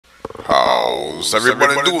How's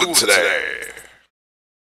everybody doing today?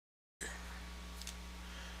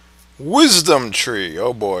 Wisdom Tree,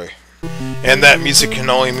 oh boy. And that music can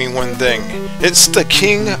only mean one thing. It's the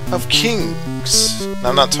King of Kings. Now,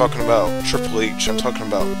 I'm not talking about Triple H, I'm talking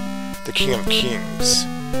about the King of Kings.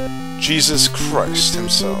 Jesus Christ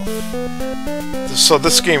himself. So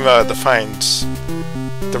this game defines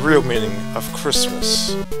the real meaning of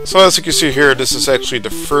Christmas. So as you can see here, this is actually the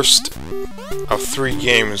first of 3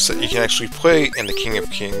 games that you can actually play in the King of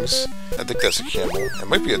Kings. I think that's a camel. It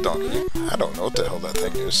might be a donkey. I don't know what the hell that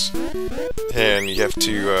thing is. And you have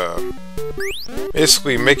to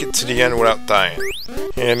basically make it to the end without dying.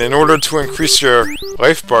 And in order to increase your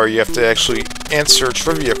life bar, you have to actually answer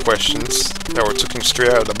trivia questions that were taken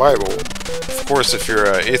straight out of the Bible. Of course, if you're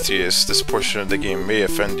an atheist, this portion of the game may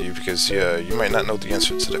offend you because you might not know the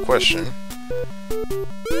answer to the question.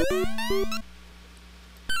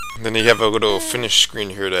 And then you have a little finish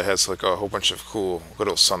screen here that has like a whole bunch of cool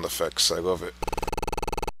little sound effects. I love it.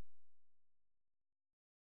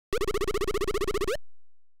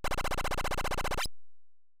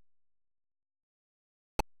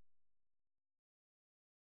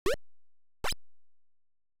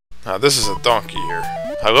 Now this is a donkey here.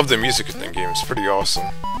 I love the music in the game, it's pretty awesome.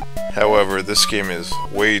 However, this game is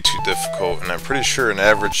way too difficult, and I'm pretty sure an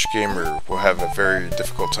average gamer will have a very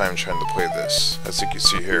difficult time trying to play this, as you can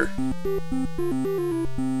see here.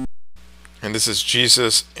 And this is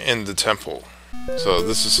Jesus in the Temple. So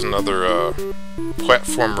this is another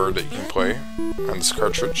platformer that you can play on this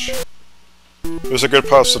cartridge. There's a good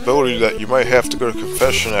possibility that you might have to go to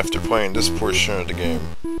confession after playing this portion of the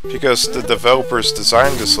game, because the developers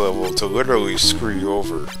designed this level to literally screw you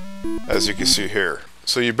over, as you can see here.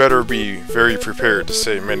 So you better be very prepared to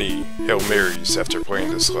say many Hail Marys after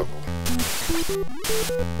playing this level.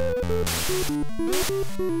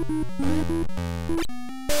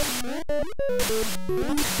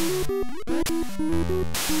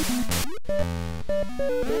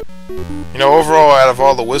 You know, overall, out of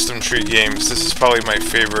all the Wisdom Tree games, this is probably my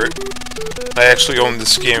favorite. I actually owned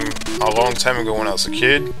this game a long time ago when I was a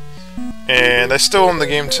kid, and I still own the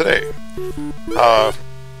game today.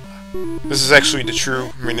 This is actually the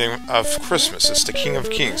true meaning of Christmas. It's the King of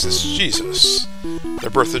Kings. It's Jesus. The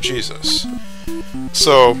birth of Jesus.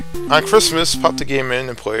 So, on Christmas, pop the game in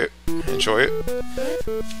and play it. Enjoy it.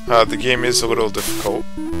 The game is a little difficult.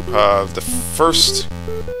 The first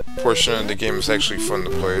portion of the game is actually fun to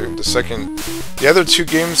play. The other 2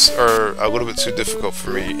 games are a little bit too difficult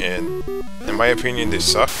for me, and in my opinion, they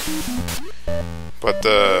suck. But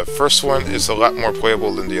the first one is a lot more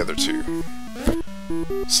playable than the other 2.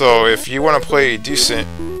 So if you want to play a decent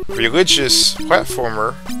religious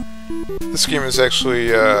platformer, this game is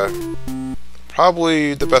actually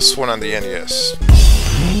probably the best one on the NES.